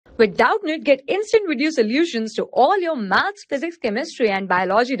With Doubtnut, get instant video solutions to all your maths, physics, chemistry, and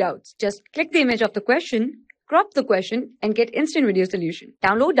biology doubts. Just click the image of the question, crop the question, and get instant video solution.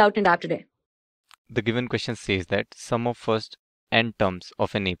 Download Doubtnut app today. The given question says that sum of first n terms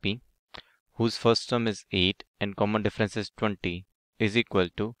of an AP whose first term is 8 and common difference is 20 is equal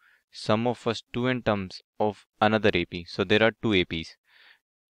to sum of first 2n terms of another AP. So there are two APs,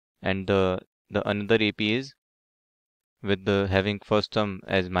 and the another AP is with the having first term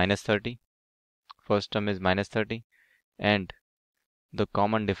as minus 30. First term is minus 30 and the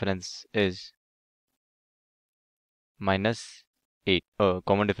common difference is minus 8.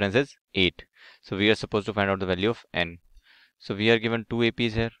 Common difference is 8. So we are supposed to find out the value of n. So we are given two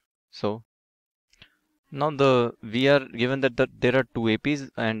APs here. So now we are given that there are two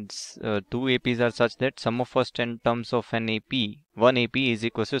APs, and two APs are such that sum of first n terms of an AP, one AP is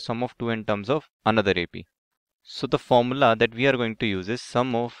equal to sum of 2n terms of another AP. So the formula that we are going to use is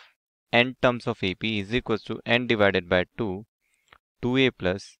sum of n terms of AP is equal to n divided by 2, 2a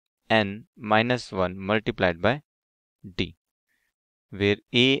plus n minus 1 multiplied by d, where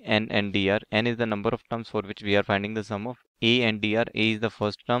a, n and d are, n is the number of terms for which we are finding the sum of. A and d are, a is the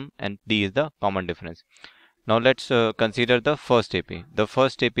first term and d is the common difference. Now let's consider the first AP. The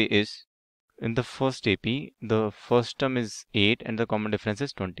first AP is, in the first AP, the first term is 8 and the common difference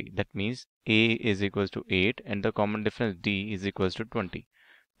is 20. That means a is equals to 8 and the common difference d is equals to 20.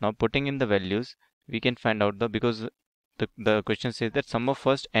 Now putting in the values, we can find out because the question says that sum of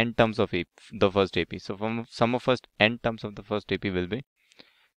first n terms of the first AP. So from sum of first n terms of the first AP will be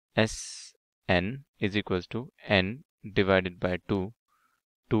Sn is equals to n divided by 2,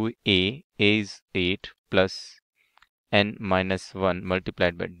 2a is 8 plus n minus 1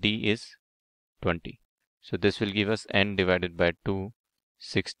 multiplied by d is 20. So this will give us n divided by 2,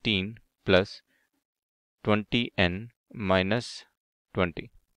 16 plus 20n minus 20.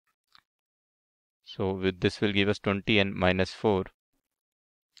 So with this will give us 20n minus 4,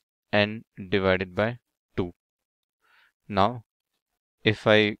 n divided by 2. Now if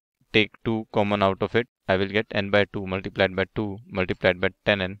I take 2 common out of it, I will get n by 2 multiplied by 2 multiplied by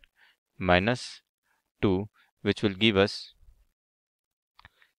 10n minus 2, which will give us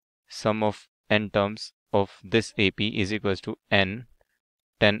sum of n terms of this AP is equals to n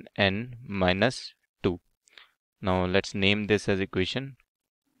 10n minus 2. Now let's name this as equation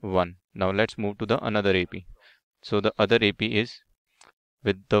 1. Now let's move to the another AP. So the other AP is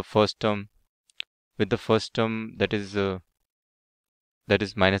with the first term that is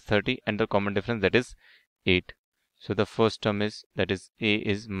minus 30 and the common difference that is 8. So the first term is, that is a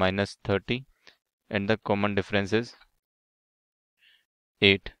is minus 30 and the common difference is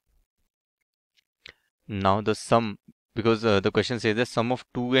 8. Now the sum, because the question says the sum of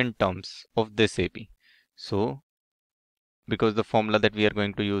 2n terms of this AP. So because the formula that we are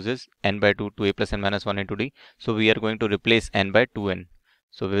going to use is n by 2, 2a plus n minus 1 into d. So we are going to replace n by 2n.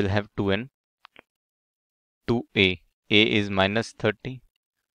 So we will have 2n, 2a, a is minus 30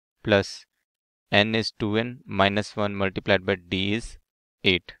 plus n is 2n minus 1 multiplied by d is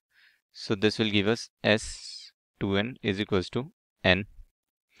 8. So this will give us s2n is equals to n.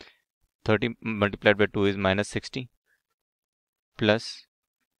 30 multiplied by 2 is minus 60 plus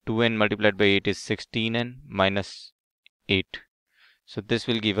 2n multiplied by 8 is 16n minus 8. So this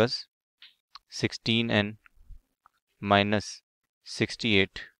will give us 16n minus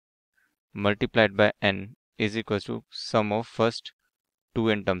 68 multiplied by n is equals to sum of first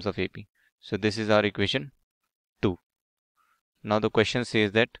 2n terms of AP. So this is our equation 2. Now the question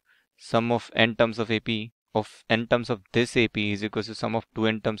says that sum of n terms of AP of n terms of this AP is equals to sum of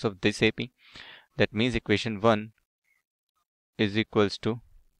 2n terms of this AP. That means equation 1 is equals to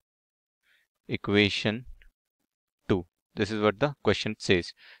equation 2. This is what the question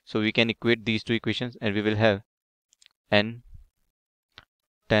says. So we can equate these two equations and we will have n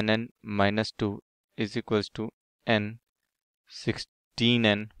 10n minus 2 is equals to n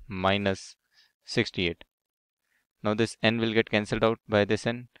 16n minus 68. Now this n will get cancelled out by this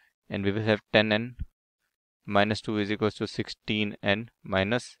n and we will have 10n minus 2 is equals to 16n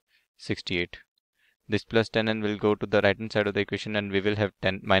minus 68. This plus 10n will go to the right hand side of the equation and we will have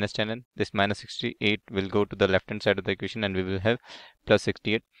 10 minus 10n. This minus 68 will go to the left hand side of the equation and we will have plus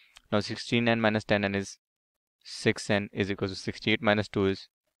 68. Now 16n minus 10n is 6n is equals to 68 minus 2 is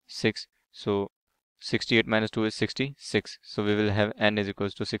 6. So 68 minus 2 is 66. So we will have n is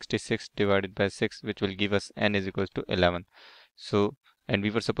equals to 66 divided by 6, which will give us n is equals to 11. So, and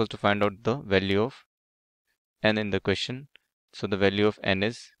we were supposed to find out the value of n in the question. So the value of n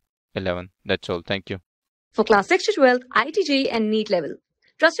is 11. That's all. Thank you. For class 6 to 12, IIT JEE and NEET level.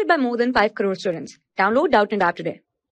 Trusted by more than 5 crore students. Download Doubtnut app today.